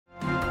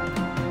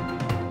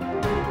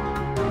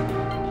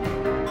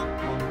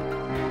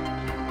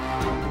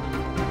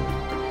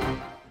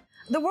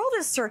world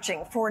is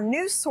searching for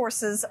new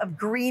sources of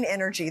green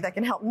energy that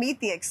can help meet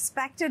the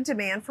expected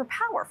demand for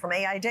power from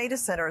AI data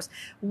centers.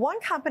 One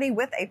company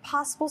with a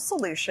possible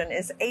solution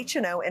is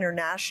HNO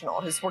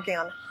International, who's working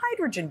on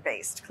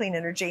hydrogen-based clean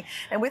energy.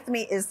 And with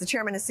me is the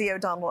chairman and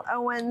CEO, Donald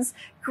Owens.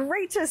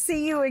 Great to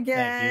see you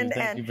again.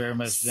 Thank you very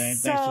much, Jane.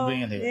 Thanks for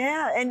being here.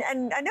 Yeah,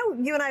 and I know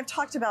you and I have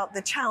talked about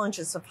the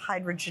challenges of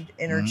hydrogen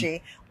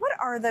energy. What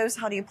are those?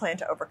 How do you plan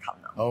to overcome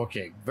them?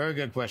 Okay, very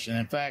good question.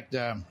 In fact,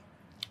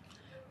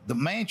 the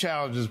main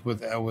challenges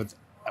with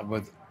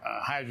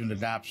hydrogen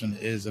adoption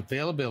is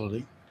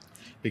availability,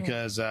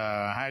 because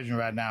hydrogen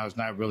right now is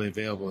not really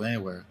available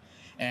anywhere,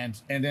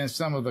 and then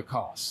some of the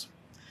costs.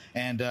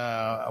 And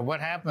what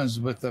happens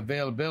with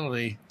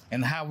availability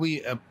and how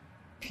we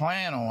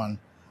plan on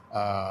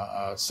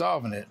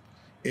solving it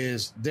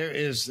is there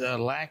is a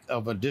lack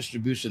of a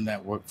distribution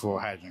network for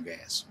hydrogen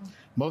gas.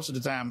 Most of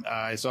the time,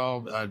 it's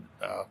all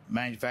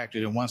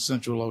manufactured in one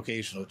central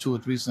location or 2 or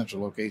 3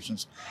 central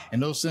locations,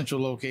 and those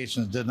central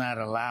locations do not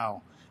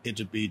allow it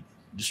to be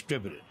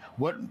distributed.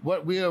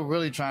 What we are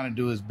really trying to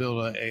do is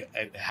build a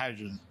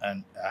hydrogen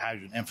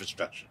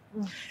infrastructure,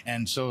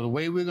 and so the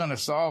way we're going to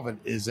solve it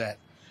is that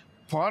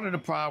part of the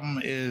problem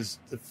is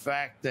the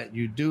fact that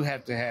you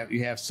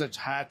have such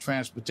high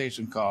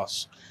transportation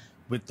costs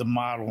with the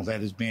model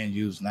that is being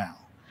used now.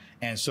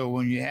 And so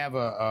when you have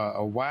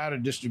a wider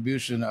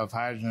distribution of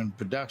hydrogen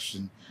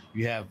production,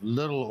 you have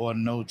little or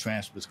no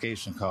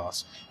transportation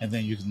costs, and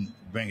then you can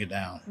bring it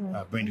down,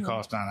 bring the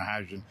cost down of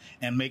hydrogen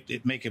and make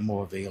it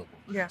more available.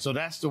 Yeah. So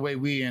that's the way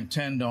we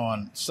intend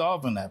on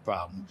solving that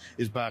problem,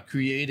 is by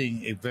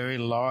creating a very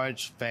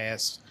large,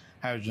 fast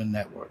hydrogen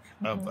network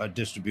of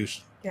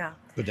distribution,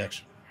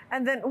 production.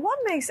 And then what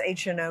makes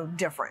HNO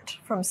different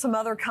from some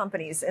other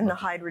companies in the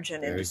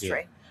hydrogen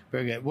industry?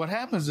 Very good. What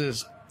happens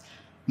is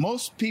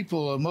most people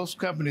or most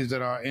companies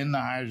that are in the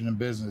hydrogen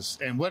business,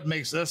 and what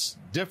makes us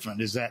different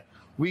is that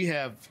we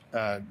have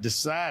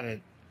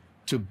decided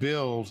to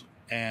build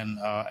and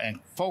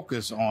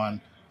focus on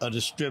a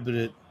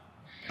distributed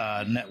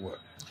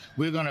network.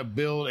 We're going to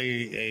build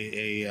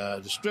a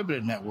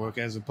distributed network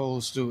as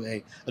opposed to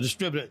a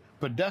distributed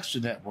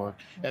production network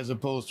as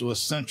opposed to a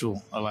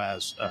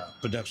centralized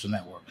production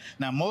network.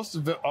 Now, most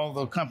of all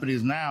the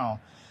companies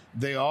now,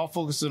 they all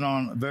focusing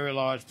on very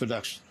large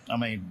production. I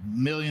mean,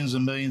 millions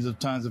and millions of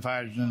tons of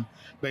hydrogen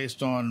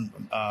based on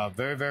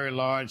very, very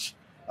large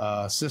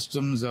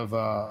systems of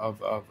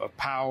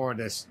power,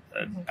 that's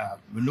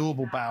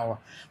renewable power,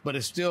 but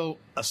it's still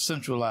a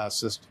centralized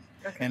system.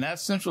 Okay. And that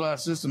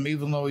centralized system,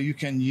 even though you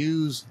can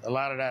use a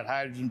lot of that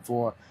hydrogen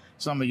for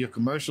some of your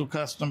commercial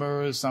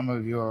customers, some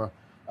of your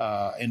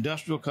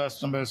industrial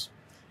customers,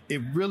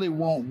 it really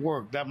won't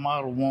work. That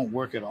model won't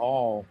work at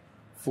all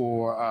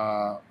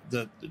for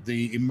the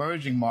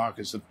emerging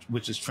markets,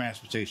 which is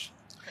transportation.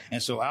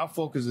 And so our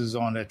focus is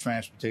on that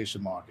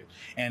transportation market.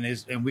 And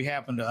we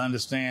happen to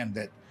understand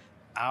that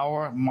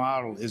our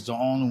model is the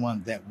only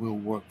one that will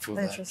work for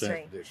that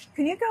transportation.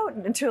 Can you go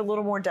into a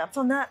little more depth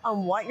on that,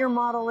 on what your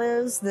model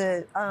is,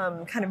 the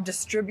kind of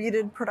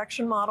distributed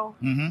production model?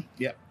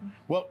 Yeah.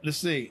 Well, let's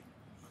see.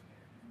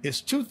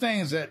 It's 2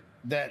 things that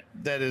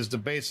is the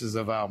basis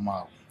of our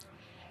model.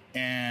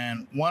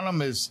 And one of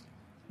them is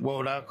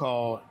what I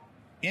call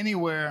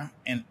anywhere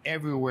and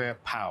everywhere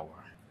power.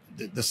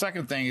 The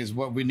second thing is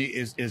what we need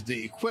is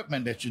the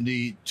equipment that you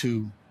need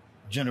to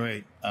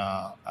generate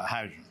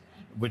hydrogen,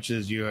 which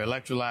is your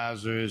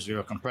electrolyzers,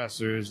 your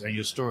compressors, and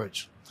your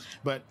storage.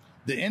 But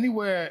the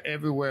anywhere,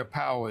 everywhere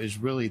power is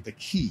really the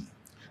key.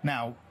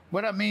 Now,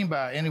 what I mean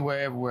by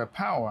anywhere, everywhere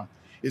power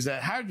is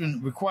that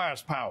hydrogen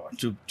requires power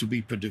to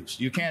be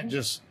produced. You can't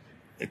just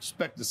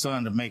expect the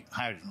sun to make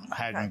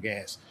hydrogen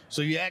gas.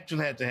 So you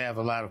actually have to have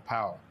a lot of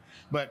power.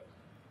 But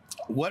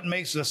what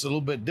makes us a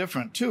little bit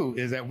different too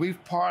is that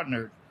we've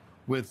partnered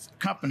with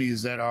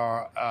companies that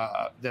are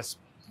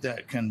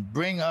that can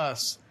bring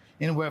us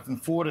anywhere from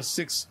 4 to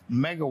 6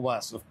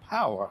 megawatts of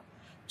power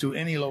to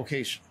any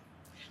location.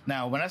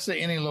 Now, when I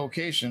say any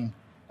location,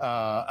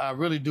 I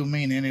really do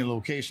mean any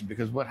location,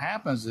 because what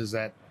happens is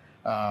that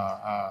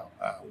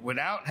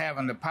without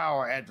having the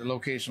power at the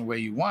location where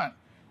you want,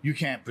 you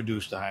can't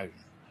produce the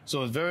hydrogen.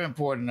 So it's very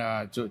important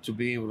to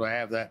be able to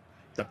have that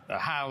a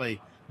highly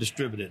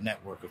distributed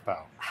network of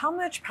power. How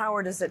much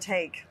power does it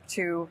take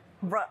to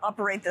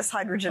operate this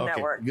hydrogen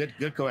network?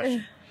 Good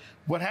question.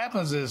 What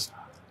happens is,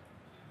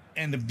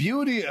 and the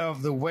beauty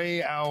of the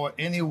way our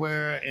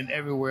anywhere and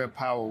everywhere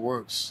power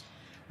works,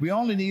 we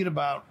only need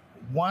about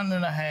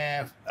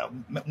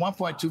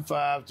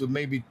 1.25 to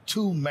maybe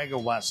 2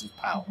 megawatts of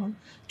power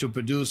to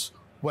produce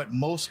what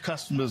most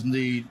customers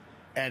need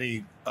at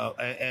a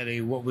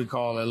what we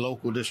call a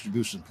local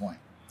distribution point.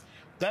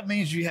 That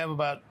means you have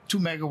about 2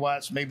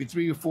 megawatts, maybe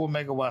 3 or 4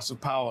 megawatts of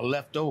power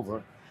left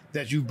over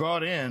that you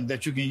brought in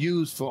that you can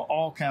use for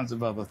all kinds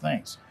of other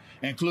things,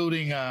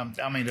 including,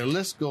 I mean, the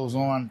list goes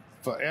on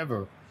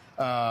forever.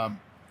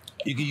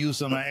 You can use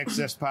some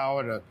excess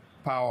power to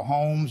power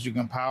homes. You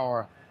can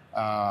power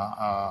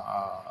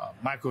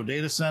micro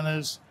data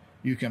centers.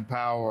 You can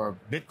power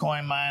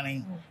Bitcoin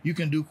mining. You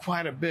can do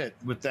quite a bit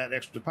with that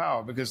extra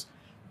power, because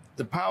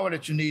the power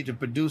that you need to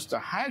produce the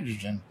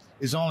hydrogen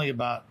is only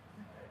about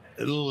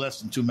a little less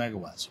than 2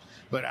 megawatts.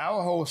 But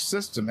our whole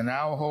system and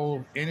our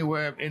whole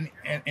anywhere,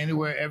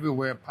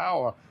 everywhere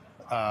power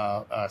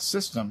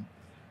system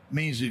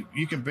means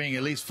you can bring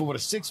at least 4 to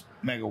 6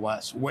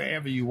 megawatts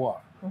wherever you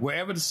are.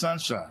 Wherever the sun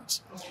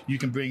shines, you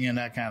can bring in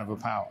that kind of a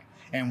power.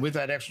 And with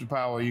that extra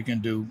power, you can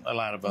do a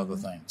lot of other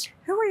things.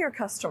 Who are your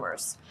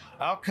customers?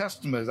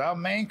 Our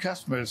main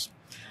customers,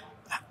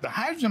 the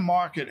hydrogen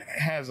market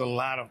has a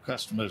lot of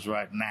customers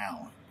right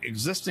now.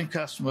 Existing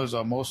customers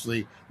are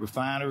mostly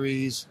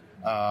refineries,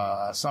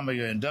 some of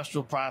your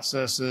industrial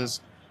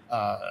processes,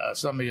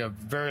 some of your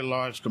very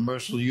large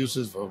commercial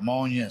uses for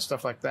ammonia and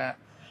stuff like that.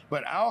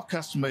 But our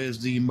customer is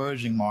the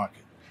emerging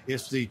market.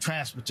 It's the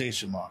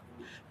transportation market.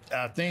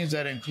 Things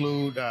that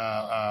include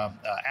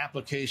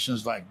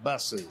applications like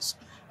buses,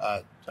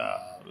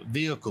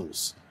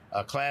 vehicles,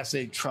 Class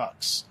 8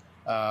 trucks,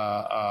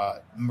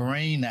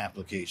 marine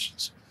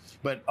applications.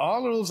 But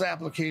all of those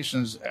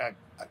applications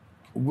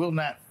will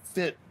not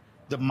fit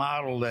the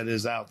model that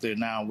is out there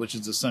now, which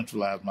is the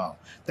centralized model.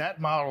 That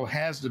model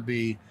has to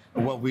be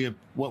what we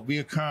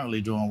are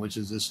currently doing, which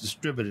is this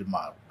distributed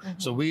model.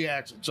 So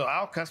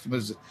our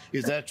customers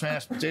is that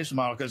transportation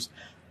model, because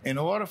in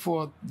order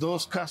for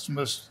those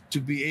customers to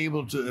be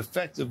able to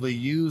effectively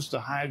use the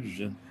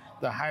hydrogen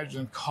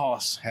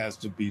cost has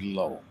to be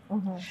low.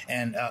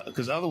 And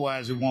because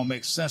otherwise it won't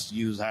make sense to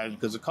use hydrogen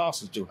because the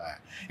cost is too high.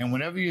 And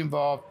whenever you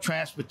involve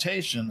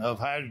transportation of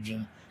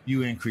hydrogen,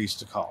 you increase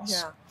the cost.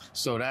 Yeah.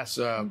 So that's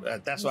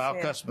what our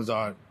customers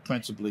are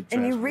principally.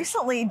 And you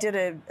recently did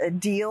a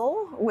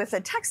deal with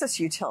a Texas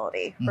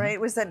utility, right?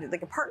 Was that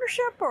like a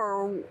partnership,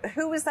 or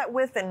who was that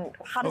with, and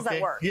how does that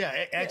work? Yeah,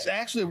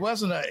 actually,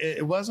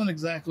 it wasn't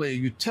exactly a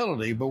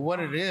utility, but what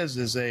it is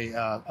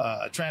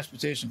a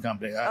transportation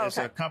company. It's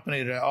a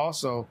company that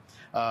also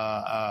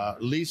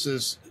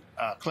leases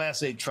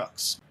Class 8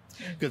 trucks,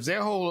 because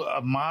their whole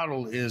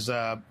model is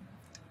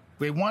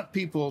they want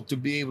people to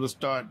be able to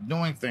start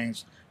doing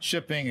things,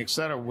 shipping, et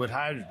cetera, with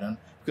hydrogen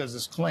because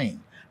it's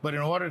clean. But in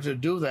order to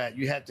do that,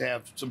 you have to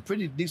have some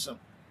pretty decent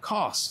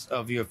costs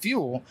of your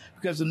fuel,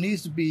 because it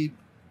needs to be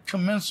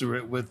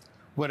commensurate with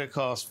what it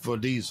costs for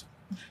diesel.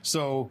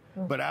 So,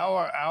 but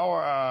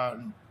our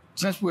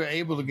since we're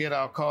able to get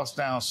our costs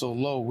down so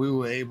low, we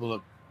were able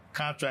to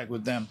contract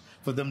with them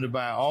for them to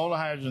buy all the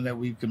hydrogen that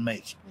we can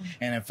make.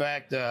 And in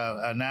fact,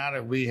 now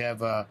that we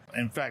have,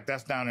 in fact,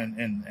 that's down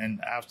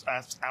in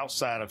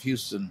outside of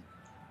Houston,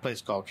 a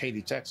place called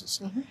Katy,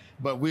 Texas.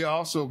 But we're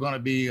also going to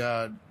be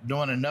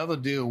doing another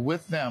deal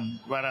with them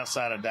right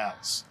outside of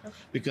Dallas,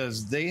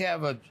 because they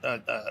have a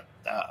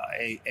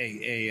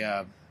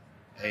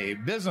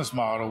business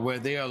model where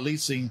they are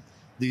leasing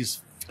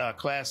these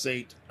Class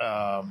 8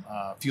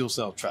 fuel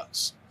cell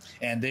trucks,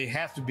 and they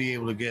have to be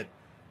able to get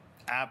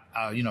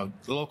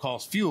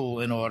low-cost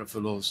fuel in order for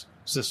those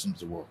systems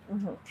to work.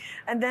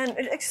 And then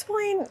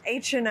explain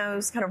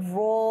HNO's kind of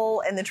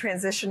role in the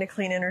transition to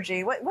clean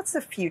energy. What's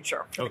the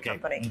future for the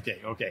company?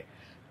 Okay.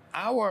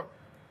 Our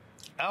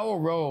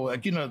role,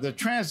 the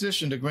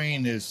transition to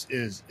green is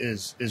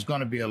going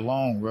to be a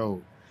long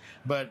road,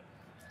 but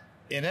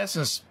in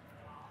essence,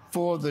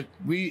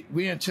 we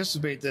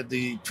anticipate that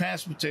the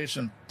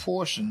transportation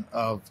portion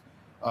of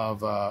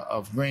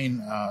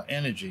green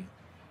energy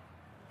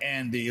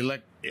and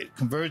the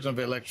conversion of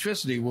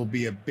electricity will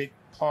be a big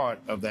part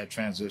of that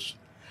transition.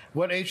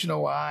 What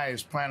HNOI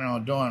is planning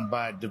on doing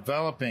by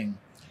developing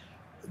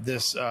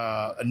this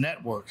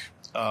network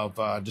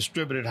of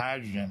distributed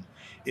hydrogen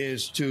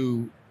is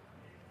to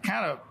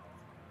kind of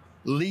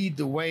lead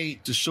the way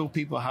to show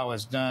people how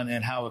it's done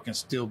and how it can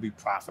still be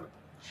profitable.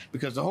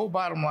 Because the whole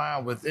bottom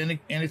line with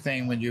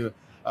anything when you're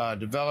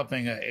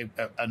developing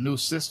a new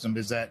system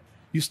is that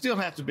you still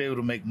have to be able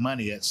to make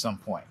money at some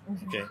point.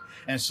 Okay,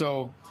 and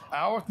so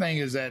our thing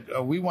is that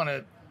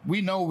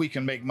we know we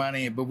can make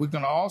money, but we're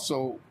going to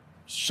also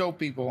show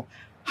people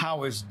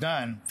how it's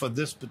done for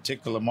this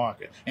particular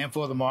market and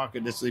for the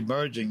market that's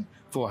emerging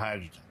for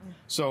hydrogen.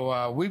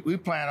 So we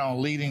plan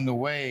on leading the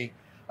way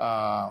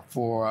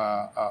for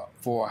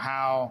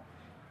how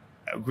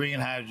green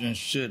hydrogen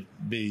should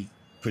be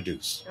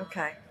produced.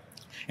 Okay.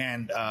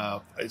 And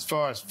as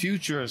far as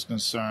future is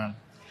concerned,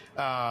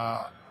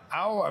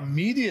 our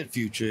immediate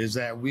future is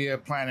that we are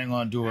planning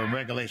on doing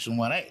Regulation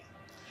 1A.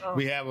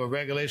 We have a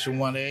Regulation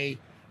 1A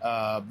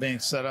being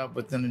set up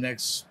within the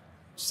next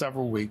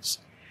several weeks,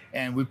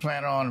 and we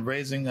plan on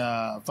raising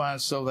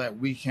funds so that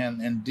we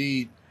can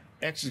indeed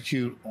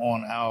execute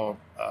on our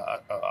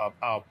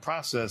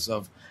process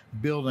of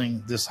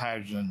building this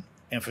hydrogen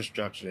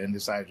infrastructure and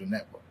this hydrogen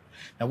network.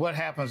 Now, what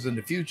happens in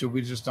the future,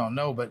 we just don't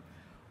know, but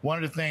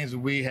one of the things that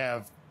we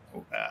have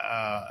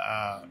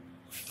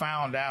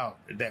found out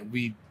that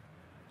we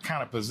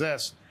kind of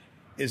possess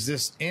is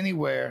this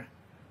anywhere,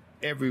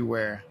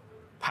 everywhere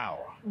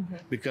power,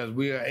 because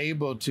we are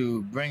able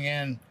to bring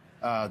in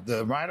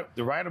the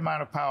right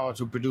amount of power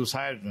to produce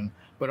hydrogen,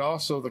 but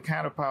also the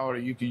kind of power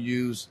that you can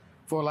use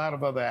for a lot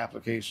of other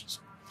applications.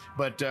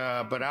 But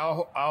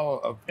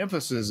our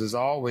emphasis is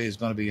always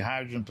going to be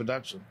hydrogen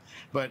production.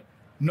 But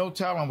no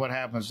telling what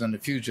happens in the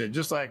future.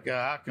 Just like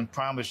I can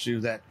promise you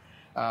that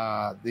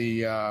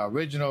the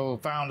original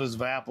founders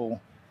of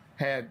Apple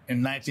had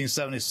in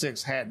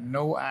 1976 had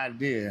no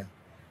idea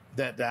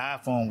that the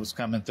iPhone was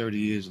coming 30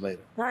 years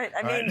later. Right.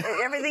 I mean,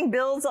 everything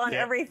builds on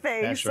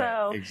everything. That's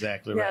right.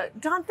 Exactly right.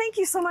 Don, thank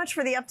you so much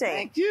for the update.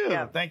 Thank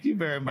you. Thank you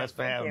very much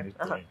for having me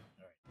today.